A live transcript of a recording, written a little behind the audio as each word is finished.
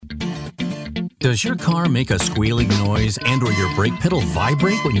Does your car make a squealing noise and or your brake pedal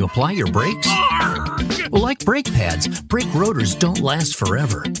vibrate when you apply your brakes? Well, like brake pads, brake rotors don't last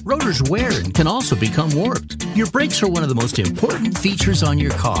forever. Rotors wear and can also become warped. Your brakes are one of the most important features on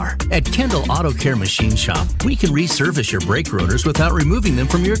your car. At Kendall Auto Care Machine Shop, we can resurface your brake rotors without removing them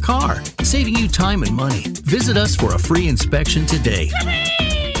from your car, saving you time and money. Visit us for a free inspection today.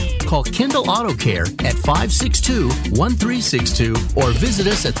 Call Kendall Auto Care at 562-1362 or visit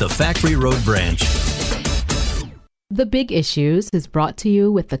us at the Factory Road branch. The Big Issues is brought to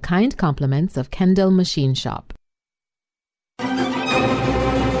you with the kind compliments of Kendall Machine Shop.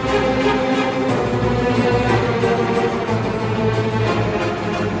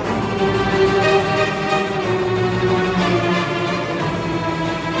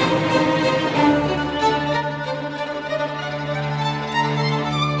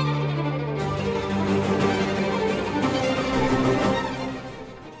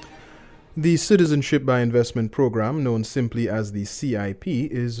 The Citizenship by Investment program, known simply as the CIP,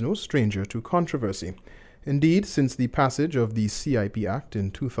 is no stranger to controversy. Indeed, since the passage of the CIP Act in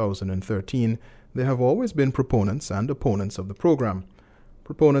 2013, there have always been proponents and opponents of the program.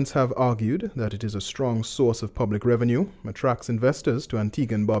 Proponents have argued that it is a strong source of public revenue, attracts investors to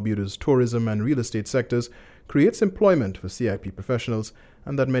Antigua and Barbuda's tourism and real estate sectors, creates employment for CIP professionals,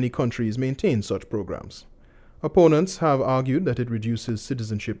 and that many countries maintain such programs. Opponents have argued that it reduces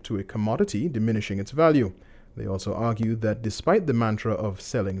citizenship to a commodity, diminishing its value. They also argue that despite the mantra of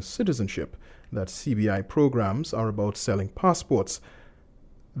selling citizenship, that CBI programs are about selling passports,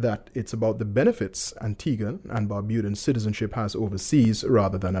 that it's about the benefits Antiguan and Barbudan citizenship has overseas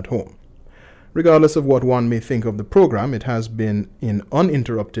rather than at home. Regardless of what one may think of the program, it has been in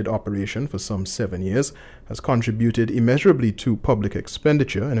uninterrupted operation for some 7 years, has contributed immeasurably to public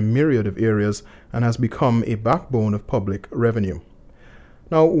expenditure in a myriad of areas, and has become a backbone of public revenue.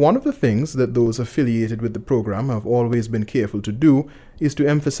 Now, one of the things that those affiliated with the program have always been careful to do is to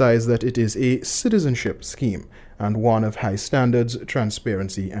emphasize that it is a citizenship scheme and one of high standards,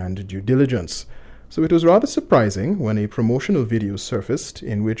 transparency, and due diligence. So it was rather surprising when a promotional video surfaced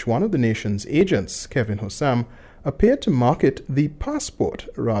in which one of the nation's agents, Kevin Hossam, appeared to market the passport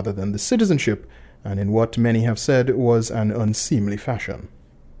rather than the citizenship, and in what many have said was an unseemly fashion.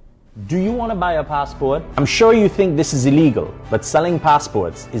 Do you want to buy a passport? I'm sure you think this is illegal, but selling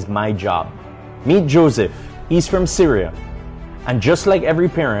passports is my job. Meet Joseph. He's from Syria. And just like every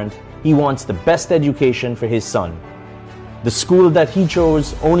parent, he wants the best education for his son. The school that he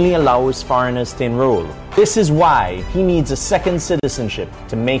chose only allows foreigners to enroll. This is why he needs a second citizenship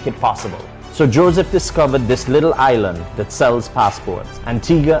to make it possible. So Joseph discovered this little island that sells passports,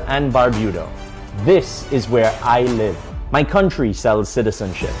 Antigua and Barbuda. This is where I live. My country sells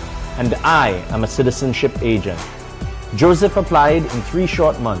citizenship, and I am a citizenship agent. Joseph applied in 3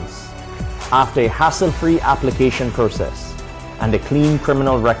 short months. After a hassle-free application process and a clean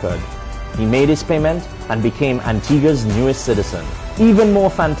criminal record, he made his payment and became Antigua's newest citizen. Even more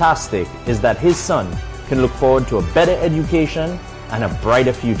fantastic is that his son can look forward to a better education and a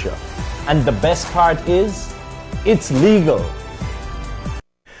brighter future. And the best part is, it's legal.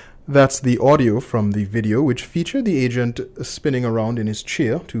 That's the audio from the video, which featured the agent spinning around in his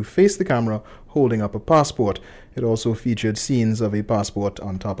chair to face the camera holding up a passport. It also featured scenes of a passport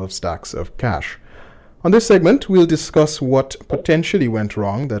on top of stacks of cash. On this segment, we'll discuss what potentially went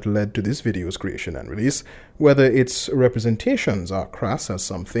wrong that led to this video's creation and release, whether its representations are crass as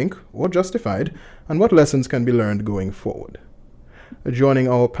some think or justified, and what lessons can be learned going forward. Joining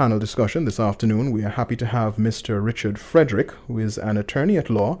our panel discussion this afternoon, we are happy to have Mr. Richard Frederick, who is an attorney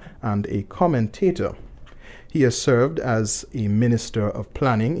at law and a commentator. He has served as a Minister of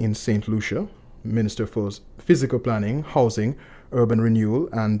Planning in St. Lucia, Minister for Physical Planning, Housing, Urban Renewal,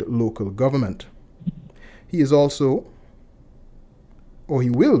 and Local Government. He is also, or he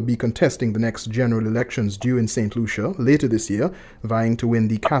will be contesting the next general elections due in St. Lucia later this year, vying to win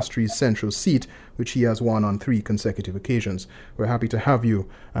the Castries Central seat, which he has won on 3 consecutive occasions. We're happy to have you,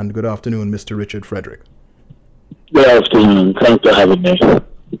 and good afternoon, Mr. Richard Frederick. Good afternoon. Thanks for having me.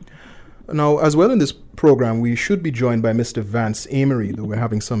 Now, as well in this program, we should be joined by Mr. Vance Amory, though we're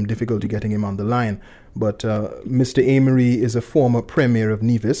having some difficulty getting him on the line. But Mr. Amory is a former Premier of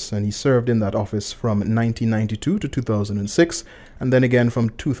Nevis, and he served in that office from 1992 to 2006, and then again from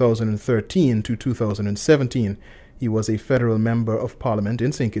 2013 to 2017. He was a federal member of Parliament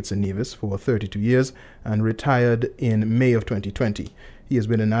in St. Kitts and Nevis for 32 years and retired in May of 2020. He has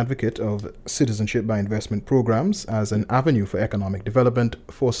been an advocate of citizenship by investment programs as an avenue for economic development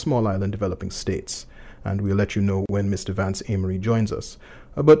for small island developing states. And we'll let you know when Mr. Vance Amory joins us.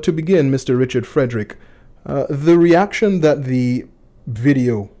 But to begin, Mr. Richard Frederick, the reaction that the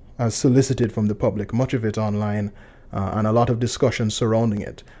video as solicited from the public, much of it online, and a lot of discussion surrounding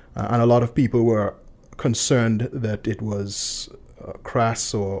it. And a lot of people were concerned that it was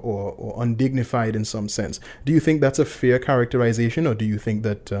crass or undignified in some sense. Do you think that's a fair characterization, or do you think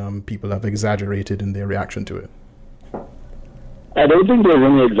that people have exaggerated in their reaction to it? I don't think there's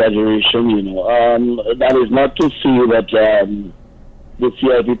any exaggeration, That is not to say that the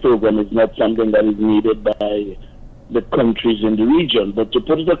CIP program is not something that is needed by the countries in the region, but to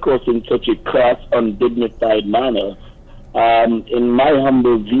put it across in such a crass, undignified manner, in my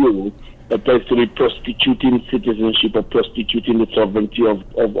humble view, appears to be prostituting citizenship or prostituting the sovereignty of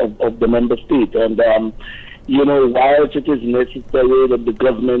the member state. And, whilst it is necessary that the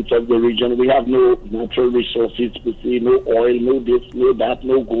governments of the region, we have no natural resources, per se, no oil, no this, no that,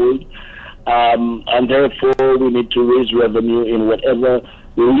 no gold, and therefore we need to raise revenue in whatever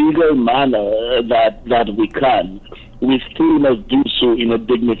legal manner that we can. We still must do so in a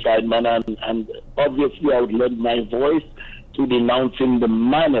dignified manner, and obviously I would lend my voice to denouncing the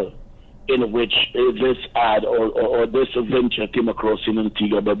manner in which this ad or this venture came across in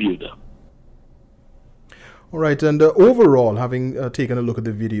Antigua Barbuda. All right, and overall, having taken a look at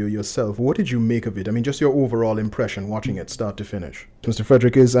the video yourself, what did you make of it? I mean, just your overall impression watching it start to finish. Mr.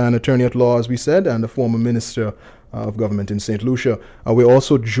 Frederick is an attorney at law, as we said, and a former minister of government in St. Lucia. We're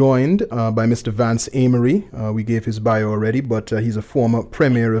also joined by Mr. Vance Amory. We gave his bio already, but he's a former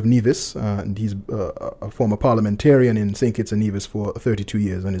premier of Nevis, and he's a former parliamentarian in St. Kitts and Nevis for 32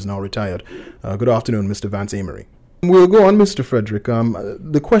 years and is now retired. Good afternoon, Mr. Vance Amory. We'll go on, Mr. Frederick.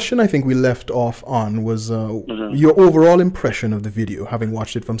 The question I think we left off on was your overall impression of the video, having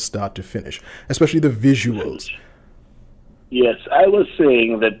watched it from start to finish, especially the visuals. Yes, I was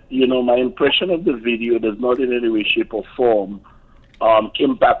saying that, my impression of the video does not in any way, shape, or form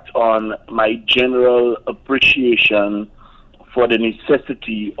impact on my general appreciation for the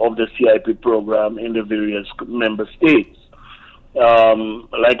necessity of the CIP program in the various member states.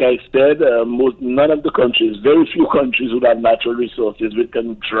 Like I said, none of the countries, very few countries would have natural resources which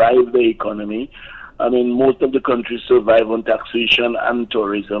can drive the economy. I mean, most of the countries survive on taxation and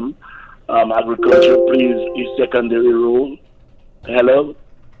tourism. Agriculture plays a secondary role. Hello?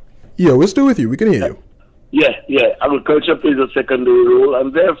 Yeah, we're still with you. We can hear you. Yeah. Agriculture plays a secondary role,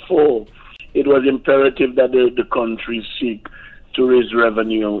 and therefore it was imperative that the countries seek to raise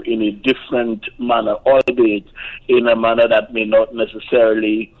revenue in a different manner, albeit in a manner that may not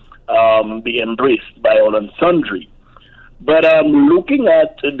necessarily be embraced by all and sundry. But looking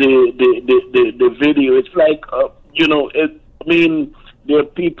at the video, it's like, there are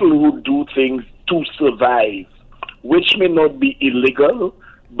people who do things to survive, which may not be illegal,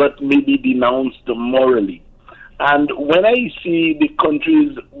 but may be denounced morally. And when I see the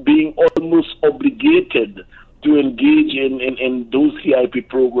countries being almost obligated to engage in those CIP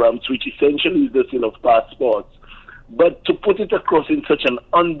programs, which essentially is the sale of passports, but to put it across in such an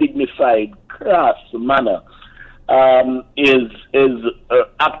undignified, crass manner, is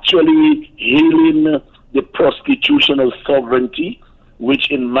actually hailing the prostitution of sovereignty,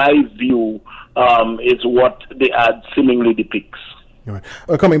 which in my view is what the ad seemingly depicts. All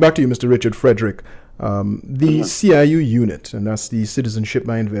right. Coming back to you, Mr. Richard Frederick, the CIU unit, and that's the Citizenship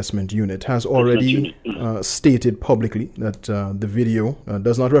by Investment unit, has already stated publicly that the video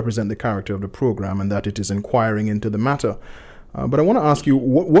does not represent the character of the program and that it is inquiring into the matter. But I want to ask you,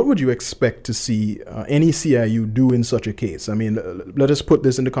 what would you expect to see any CIU do in such a case? I mean, let us put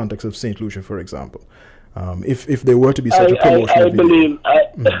this in the context of St. Lucia, for example. If there were to be such a promotional video.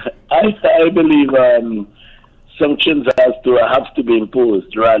 I believe sanctions have to be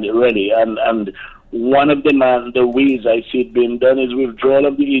imposed, really, and one of the ways I see it being done is withdrawal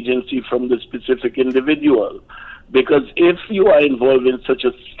of the agency from the specific individual. Because if you are involved in such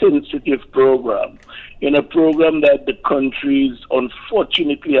a sensitive program, in a program that the countries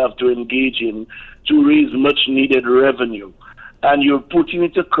unfortunately have to engage in to raise much needed revenue, and you're putting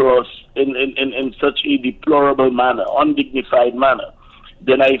it across in such a deplorable manner, undignified manner,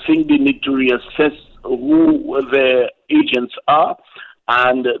 then I think they need to reassess who their agents are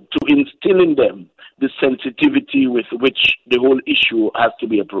and to instill in them the sensitivity with which the whole issue has to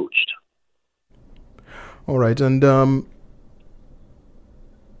be approached. All right, and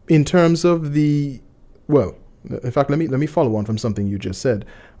in terms of in fact, let me follow on from something you just said,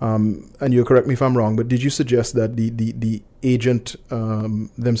 and you correct me if I'm wrong, but did you suggest that the agent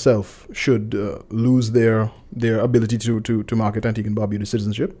themselves should lose their ability to market Antigua and Barbuda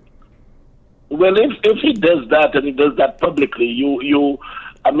citizenship? Well, if he does that and he does that publicly,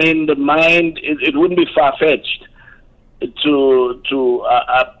 the mind, it wouldn't be far-fetched to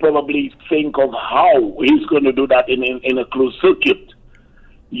probably think of how he's going to do that in a closed circuit.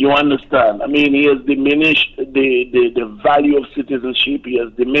 You understand? I mean, he has diminished the value of citizenship. He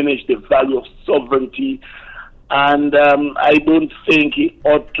has diminished the value of sovereignty. And I don't think he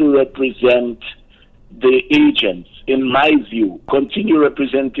ought to represent the agents, in my view, continue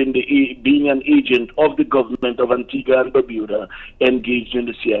representing being an agent of the government of Antigua and Barbuda engaged in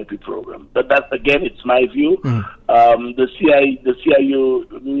the CIP program. But that, again, it's my view. The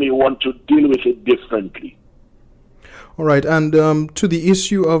CIU may want to deal with it differently. All right, and to the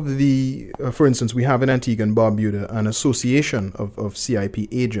issue of the, for instance, we have in Antigua and Barbuda an association of CIP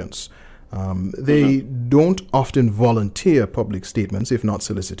agents. They don't often volunteer public statements if not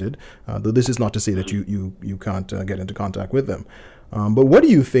solicited, though this is not to say that you can't get into contact with them. But what do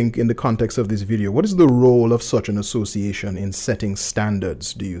you think in the context of this video? What is the role of such an association in setting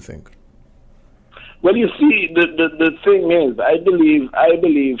standards, do you think? Well, you see, the thing is, I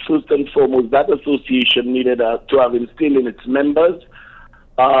believe first and foremost that association needed to have instilled in its members,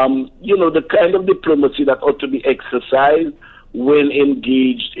 the kind of diplomacy that ought to be exercised when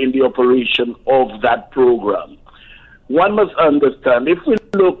engaged in the operation of that program. One must understand, if we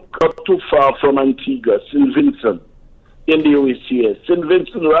look not too far from Antigua, St. Vincent, in the OACS, St.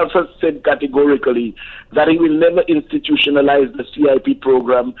 Vincent Ralph has said categorically that he will never institutionalize the CIP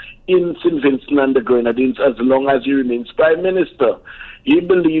program in St. Vincent and the Grenadines as long as he remains Prime Minister. He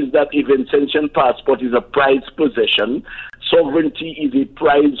believes that a Vincentian passport is a prized possession, sovereignty is a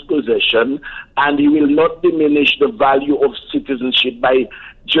prized possession, and he will not diminish the value of citizenship by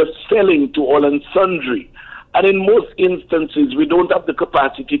just selling to all and sundry. And in most instances, we don't have the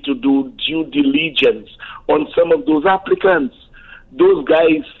capacity to do due diligence on some of those applicants. Those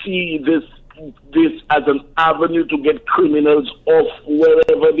guys see this as an avenue to get criminals off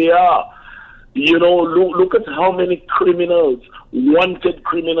wherever they are. Look at how many criminals, wanted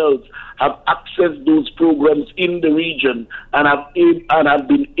criminals, have accessed those programs in the region and have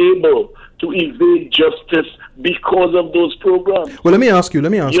been able to evade justice because of those programs. Well, let me ask you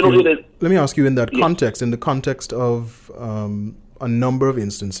in that context, in the context of a number of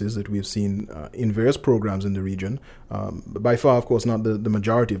instances that we've seen in various programs in the region, by far, of course, not the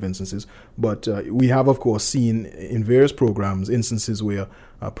majority of instances, but we have, of course, seen in various programs instances where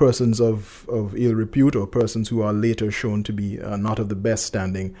persons of ill repute or persons who are later shown to be not of the best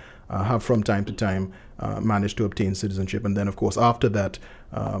standing have from time to time managed to obtain citizenship. And then, of course, after that,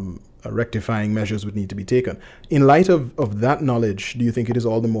 rectifying measures would need to be taken. In light of that knowledge, do you think it is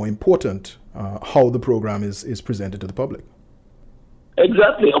all the more important how the program is presented to the public?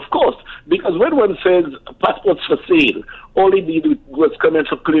 Exactly, of course, because when one says passports for sale, all he did was comment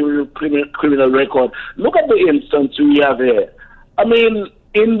for criminal record. Look at the instance we have here. I mean,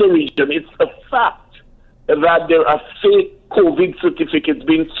 in the region, it's a fact that there are fake COVID certificates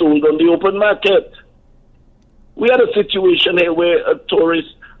being sold on the open market. We had a situation here where a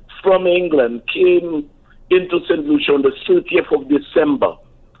tourist from England came into St. Lucia on the 30th of December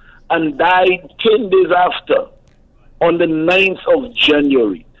and died 10 days after, on the 9th of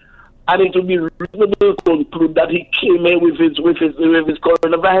January. And it would be reasonable to conclude that he came here with his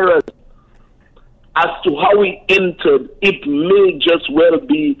coronavirus. As to how he entered, it may just well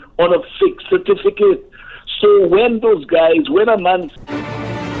be on a fake certificate. So when a man...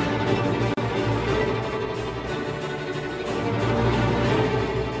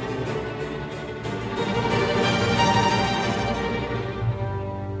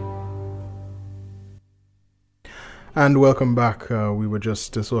 And welcome back. We were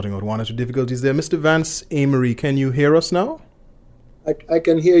just sorting out one or two difficulties there. Mr. Vance Amory, can you hear us now? I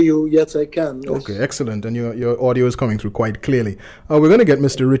can hear you. Yes, I can. Yes. Okay, excellent. And your audio is coming through quite clearly. We're going to get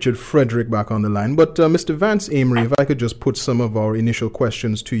Mr. Richard Frederick back on the line. But Mr. Vance Amory, if I could just put some of our initial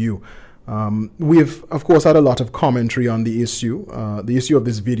questions to you. We've, of course, had a lot of commentary on the issue of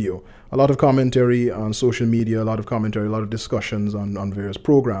this video. A lot of commentary on social media, a lot of discussions on various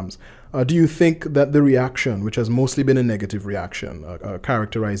programs. Do you think that the reaction, which has mostly been a negative reaction, a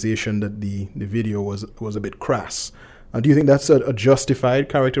characterization that the video was a bit crass, do you think that's a justified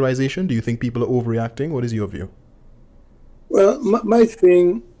characterization? Do you think people are overreacting? What is your view? Well, my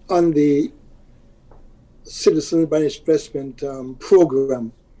thing on the Citizen Advantage Investment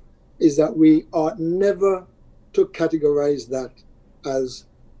program is that we ought never to categorize that as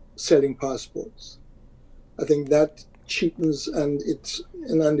selling passports. I think that cheapens and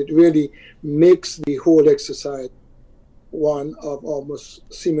it really makes the whole exercise one of almost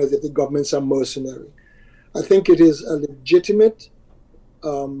seeming as if the governments are mercenary. I think it is a legitimate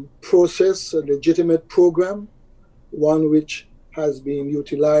process, a legitimate program, one which has been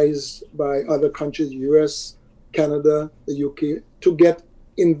utilized by other countries, US, Canada, the UK, to get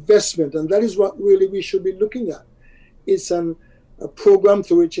investment. And that is what really we should be looking at. It's an a program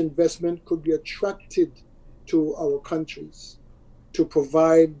through which investment could be attracted to our countries to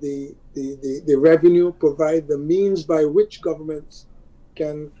provide the revenue, provide the means by which governments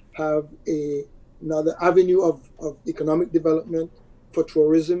can have another avenue of economic development, for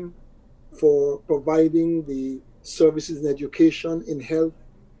tourism, for providing the services in education, in health,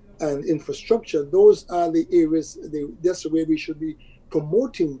 and infrastructure. Those are the areas, that's the way we should be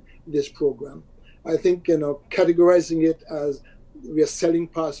promoting this program. I think, categorizing it as we are selling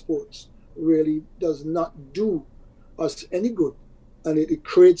passports really does not do us any good. And it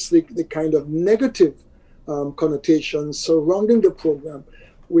creates the kind of negative connotations surrounding the program,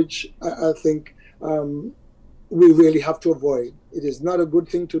 which I think we really have to avoid. It is not a good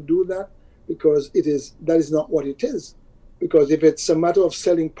thing to do that, because that is not what it is. Because if it's a matter of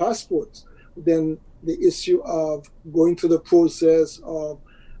selling passports, then the issue of going through the process of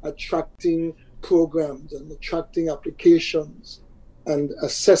attracting programs and attracting applications and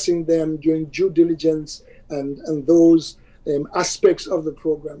assessing them, doing due diligence and those aspects of the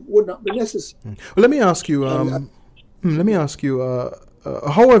program would not be necessary. Well, let me ask you.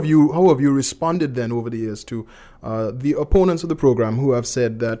 How have you responded then over the years to the opponents of the program who have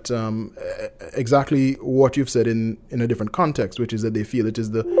said that exactly what you've said in a different context, which is that they feel it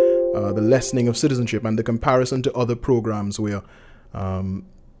is the lessening of citizenship and the comparison to other programs where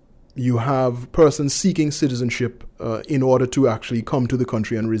you have persons seeking citizenship in order to actually come to the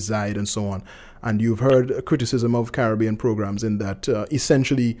country and reside and so on. And you've heard a criticism of Caribbean programs in that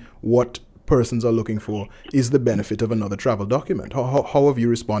essentially what persons are looking for is the benefit of another travel document. How have you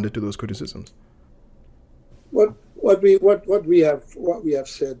responded to those criticisms? What we have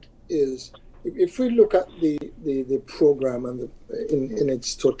said is, if we look at the program and in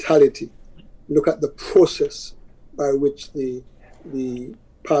its totality, look at the process by which the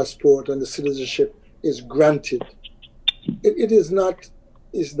passport and the citizenship is granted, it is not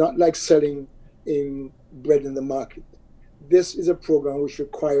like selling bread in the market. This is a program which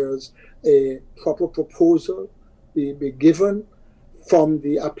requires a proper proposal be given from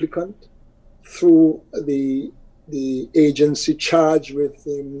the applicant through the agency charged with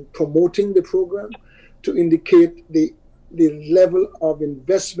promoting the program, to indicate the level of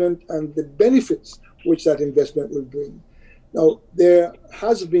investment and the benefits which that investment will bring. Now, there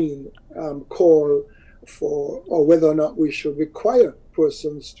has been call for, or whether or not we should require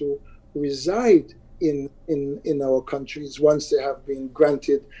persons to reside in our countries once they have been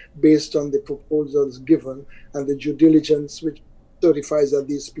granted, based on the proposals given and the due diligence which certifies that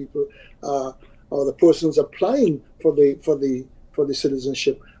these people or the persons applying for the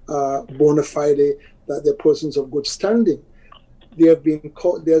citizenship bona fide, that they're persons of good standing. There's been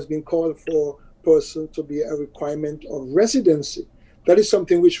called for person to be a requirement of residency. That is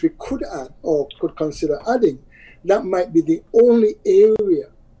something which we could add or could consider adding. That might be the only area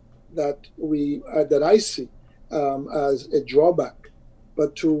that I see as a drawback.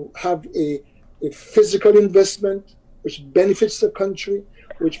 But to have a physical investment which benefits the country,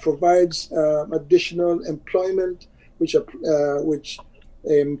 which provides additional employment, which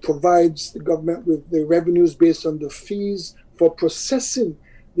provides the government with the revenues based on the fees for processing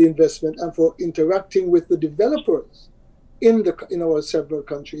the investment and for interacting with the developers in our several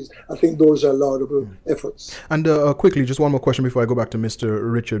countries. I think those are laudable efforts. And quickly, just one more question before I go back to Mr.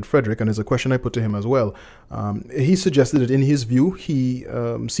 Richard Frederick, and there's a question I put to him as well. He suggested that in his view, he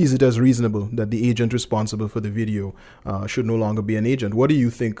sees it as reasonable that the agent responsible for the video should no longer be an agent. What do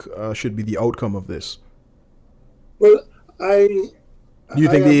you think should be the outcome of this? Well, do you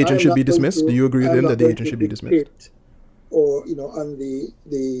think the agent should be dismissed? Do you agree with him that the agent should be dismissed? Or, on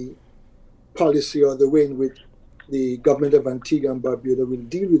the policy or the way in which the government of Antigua and Barbuda will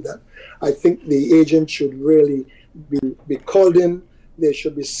deal with that. I think the agent should really be called in. There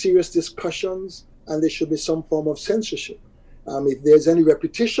should be serious discussions, and there should be some form of censorship. If there's any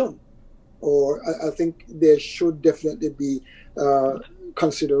repetition, or I think there should definitely be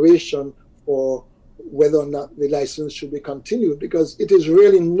consideration for whether or not the license should be continued, because it is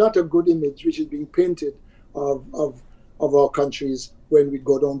really not a good image which is being painted of our countries when we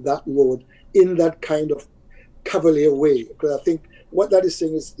go down that road in that kind of cavalier way. Because I think what that is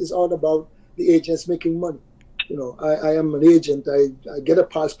saying is all about the agents making money. I am an agent, I get a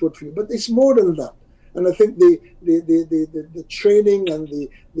passport for you, but it's more than that. And I think the training and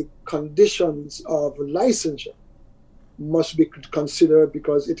the conditions of licensure must be considered,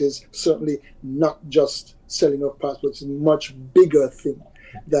 because it is certainly not just selling of passports. It's a much bigger thing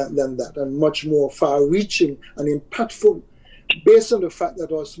than that, and much more far-reaching and impactful, based on the fact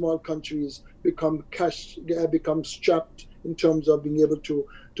that our small countries become strapped in terms of being able to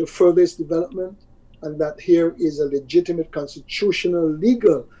further its development, and that here is a legitimate constitutional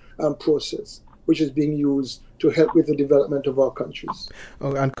legal process which is being used to help with the development of our countries.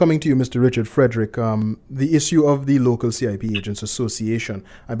 Oh, and coming to you, Mr. Richard Frederick, the issue of the local CIP Agents Association,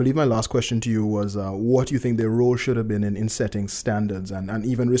 I believe my last question to you was what you think their role should have been in setting standards and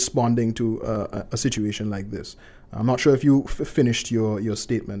even responding to a situation like this. I'm not sure if you finished your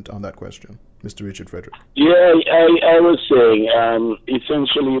statement on that question, Mr. Richard Frederick. Yeah, I was saying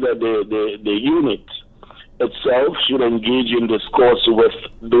essentially that the unit itself should engage in discourse with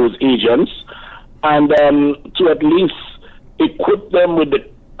those agents and to at least equip them with the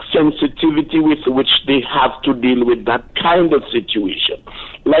sensitivity with which they have to deal with that kind of situation.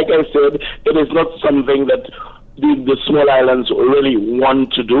 Like I said, it is not something that the small islands really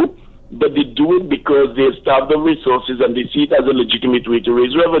want to do, but they do it because they have the resources and they see it as a legitimate way to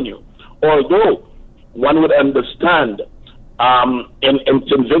raise revenue. Although one would understand, in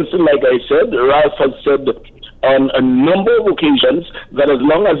St. Vincent, like I said, Ralph has said on a number of occasions that as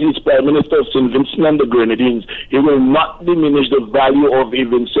long as he's Prime Minister of St. Vincent and the Grenadines, he will not diminish the value of a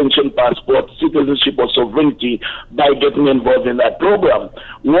Vincentian passport, citizenship, or sovereignty by getting involved in that program.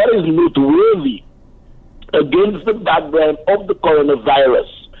 What is noteworthy against the background of the coronavirus,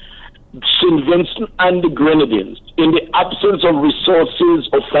 St. Vincent and the Grenadines, in the absence of resources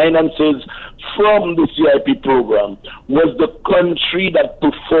or finances from the CIP program, was the country that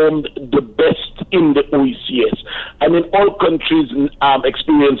performed the best in the OECS. I mean, all countries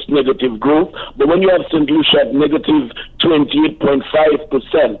experienced negative growth, but when you have St. Lucia at negative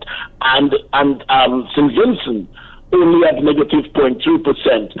 28.5% and St. Vincent only at negative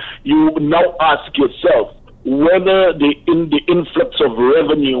 0.2%, you now ask yourself whether the influx of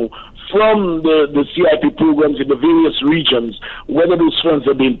revenue from the CIP programs in the various regions, whether those funds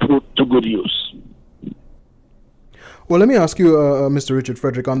are being put to good use. Well, let me ask you, Mr. Richard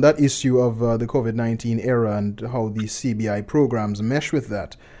Frederick, on that issue of the COVID-19 era and how the CBI programs mesh with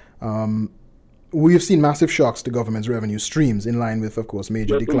that. We have seen massive shocks to government's revenue streams in line with, of course,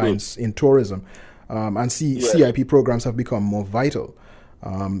 major declines in tourism. And CIP programs have become more vital.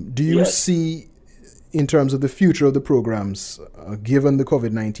 Do you see, in terms of the future of the programs, given the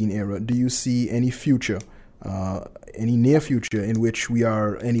COVID-19 era, do you see any future, any near future, in which we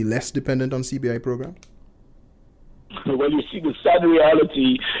are any less dependent on CBI programs? Well, you see, the sad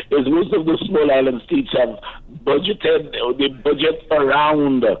reality is most of the small island states have budgeted, or they budget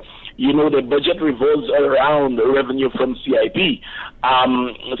around, the budget revolves around the revenue from CIP,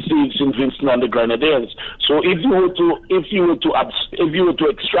 St. Vincent and the Grenadines. So if you were to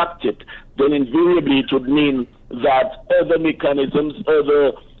extract it, then invariably it would mean that other mechanisms,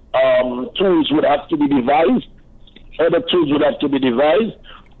 other tools would have to be devised. To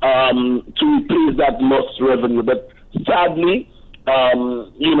replace that lost revenue. But sadly,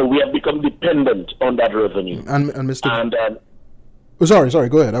 we have become dependent on that revenue. And Mr. Sorry.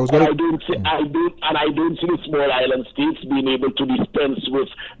 Go ahead. I don't see the small island states being able to dispense with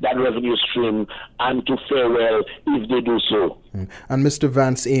that revenue stream and to fare well if they do so. And Mr.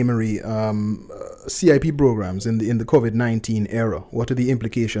 Vance Amory, CIP programs in the COVID-19 era, what are the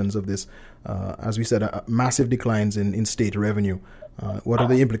implications of this? As we said, massive declines in state revenue. What are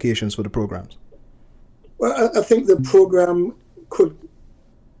the implications for the programs? Well, I think the program could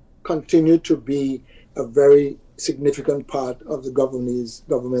continue to be a very significant part of the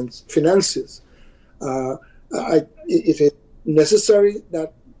government's finances. It is necessary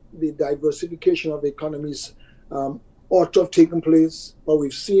that the diversification of economies ought to have taken place, but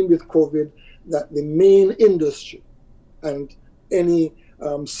we've seen with COVID that the main industry and any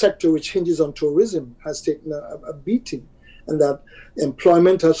sector which hinges on tourism has taken a beating, and that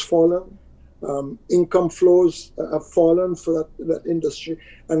employment has fallen, income flows have fallen for that industry,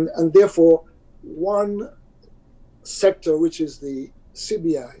 and therefore one sector, which is the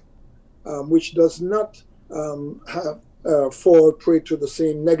CBI, which does not fall prey to the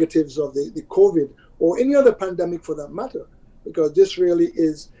same negatives of the COVID or any other pandemic for that matter, because this really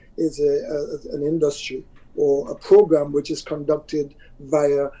is an industry or a program which is conducted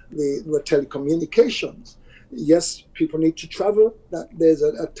via the telecommunications. Yes, people need to travel, that there's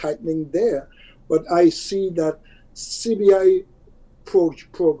a tightening there, but I see that CBI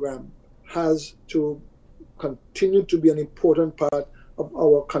program has to continue to be an important part of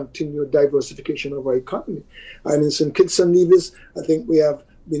our continued diversification of our economy. And in St. Kitts and Nevis, I think we have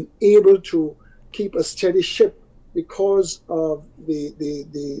been able to keep a steady ship because of the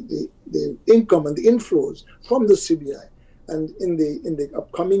income and the inflows from the CBI. And in the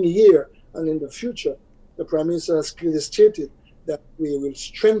upcoming year and in the future, the Prime Minister has clearly stated that we will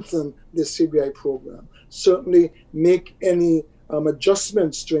strengthen the CBI program, certainly make any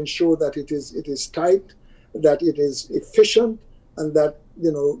adjustments to ensure that it is tight, that it is efficient, and that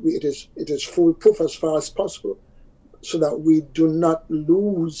it is foolproof as far as possible, so that we do not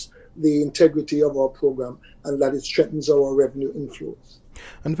lose the integrity of our program and that it strengthens our revenue inflows.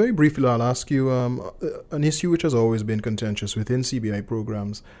 And very briefly, I'll ask you an issue which has always been contentious within CBI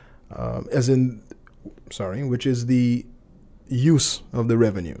programs, which is the use of the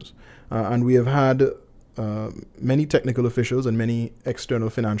revenues. And we have had many technical officials and many external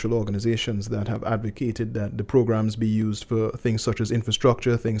financial organizations that have advocated that the programs be used for things such as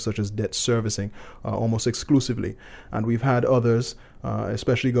infrastructure, things such as debt servicing, almost exclusively. And we've had others,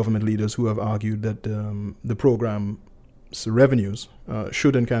 especially government leaders, who have argued that the program's revenues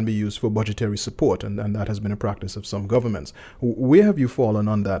should and can be used for budgetary support, and that has been a practice of some governments. Where have you fallen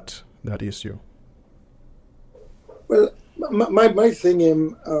on that issue? Well, my thing,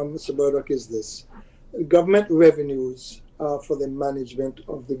 Mr. Burdock, is this. Government revenues are for the management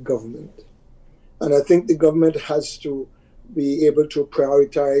of the government. And I think the government has to be able to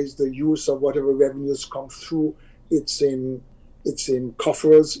prioritize the use of whatever revenues come through its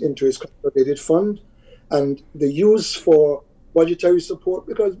coffers into its consolidated fund, and the use for budgetary support,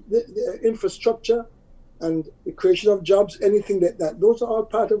 because the infrastructure and the creation of jobs, anything that those are all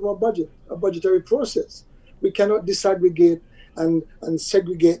part of our budget, a budgetary process. We cannot disaggregate and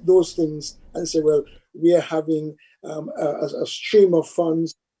segregate those things and say, well, we are having a stream of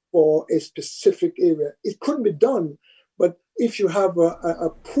funds for a specific area. It couldn't be done, but if you have a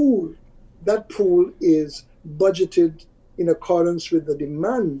pool, that pool is budgeted in accordance with the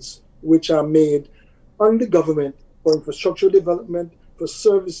demands which are made on the government for infrastructure development, for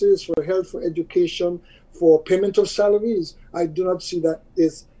services, for health, for education, for payment of salaries. I do not see that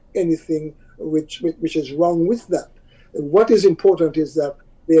there's anything which is wrong with that. And what is important is that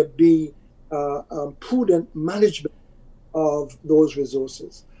there be prudent management of those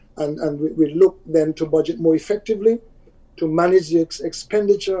resources. And we look then to budget more effectively, to manage the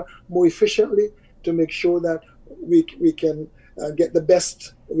expenditure more efficiently, to make sure that we can get the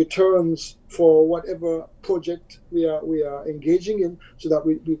best returns for whatever project we are engaging in, so that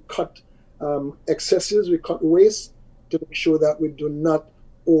we cut excesses, we cut waste, to make sure that we do not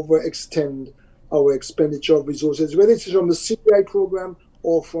overextend our expenditure of resources, whether it's from the CBI program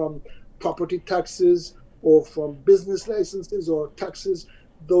or from property taxes or from business licenses or taxes.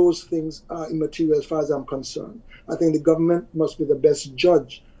 Those things are immaterial as far as I'm concerned. I think the government must be the best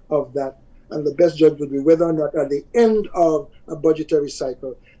judge of that, and the best judge would be whether or not at the end of a budgetary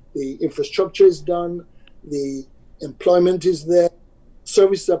cycle, the infrastructure is done, the employment is there,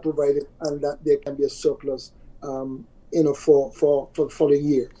 services are provided, and that there can be a surplus for the following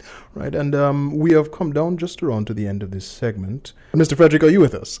year. Right, and we have come down just around to the end of this segment. Mr. Frederick, are you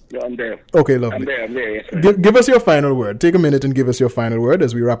with us? Yeah, I'm there. Okay, lovely. I'm there, yes. Give us your final word. Take a minute and give us your final word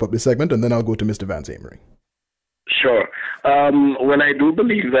as we wrap up this segment, and then I'll go to Mr. Vance Amory. Sure. Well, I do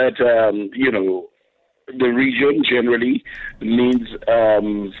believe that, the region generally needs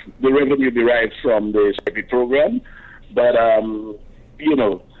the revenue derived from the CIP program, but,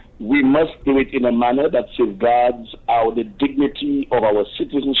 we must do it in a manner that safeguards the dignity of our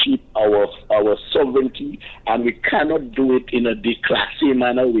citizenship, our sovereignty, and we cannot do it in a declassy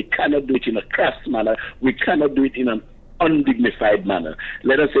manner. We cannot do it in a crass manner. We cannot do it in an undignified manner.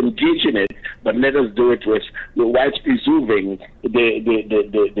 Let us engage in it, but let us do it while preserving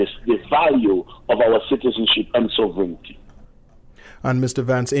the value of our citizenship and sovereignty. And Mr.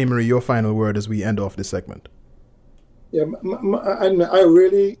 Vance Amory, your final word as we end off this segment. Yeah, I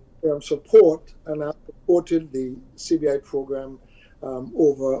really support, and I've supported the CBI program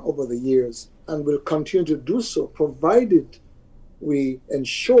over the years, and will continue to do so, provided we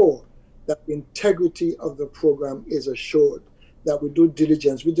ensure that the integrity of the program is assured, that we do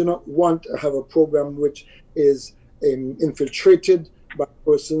diligence. We do not want to have a program which is infiltrated by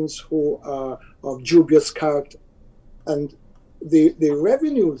persons who are of dubious character. And the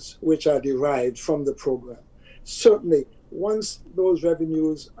revenues which are derived from the program, certainly once those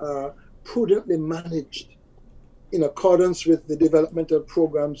revenues are prudently managed in accordance with the developmental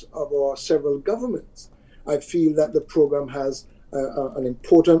programs of our several governments, I feel that the program has an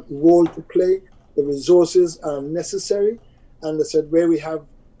important role to play. The resources are necessary, and I said where we have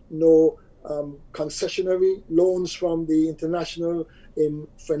no concessionary loans from the international in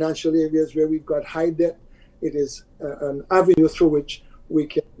financial areas where we've got high debt, it is an avenue through which we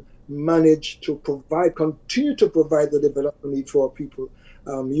can manage to continue to provide the development need for our people,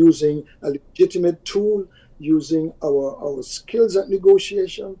 using a legitimate tool, using our skills at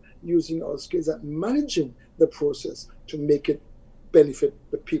negotiation, using our skills at managing the process to make it benefit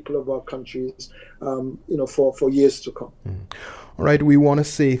the people of our countries, for years to come. All right, we want to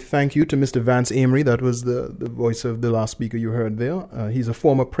say thank you to Mr. Vance Amory. That was the voice of the last speaker you heard there. He's a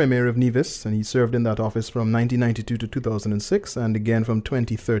former Premier of Nevis, and he served in that office from 1992 to 2006, and again from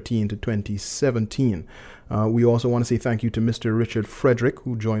 2013 to 2017. We also want to say thank you to Mr. Richard Frederick,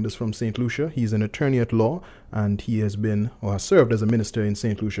 who joined us from St. Lucia. He's an attorney at law, and he has served as a minister in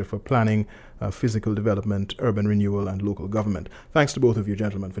St. Lucia for planning, physical development, urban renewal, and local government. Thanks to both of you,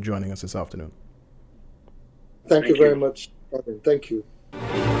 gentlemen, for joining us this afternoon. Thank you very much. Thank you.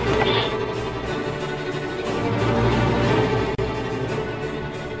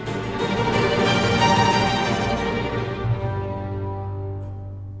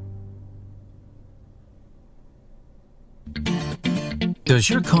 Does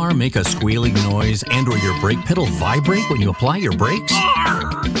your car make a squealing noise and or your brake pedal vibrate when you apply your brakes?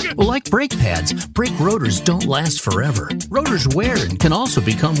 Well, like brake pads, brake rotors don't last forever. Rotors wear and can also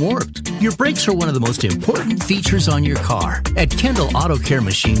become warped. Your brakes are one of the most important features on your car. At Kendall Auto Care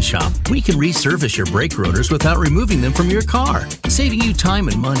Machine Shop, we can resurface your brake rotors without removing them from your car, saving you time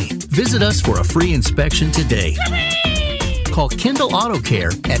and money. Visit us for a free inspection today. Call Kendall Auto Care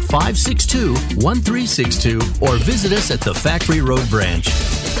at 562-1362 or visit us at the Factory Road branch.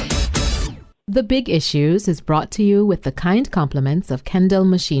 The Big Issues is brought to you with the kind compliments of Kendall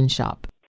Machine Shop.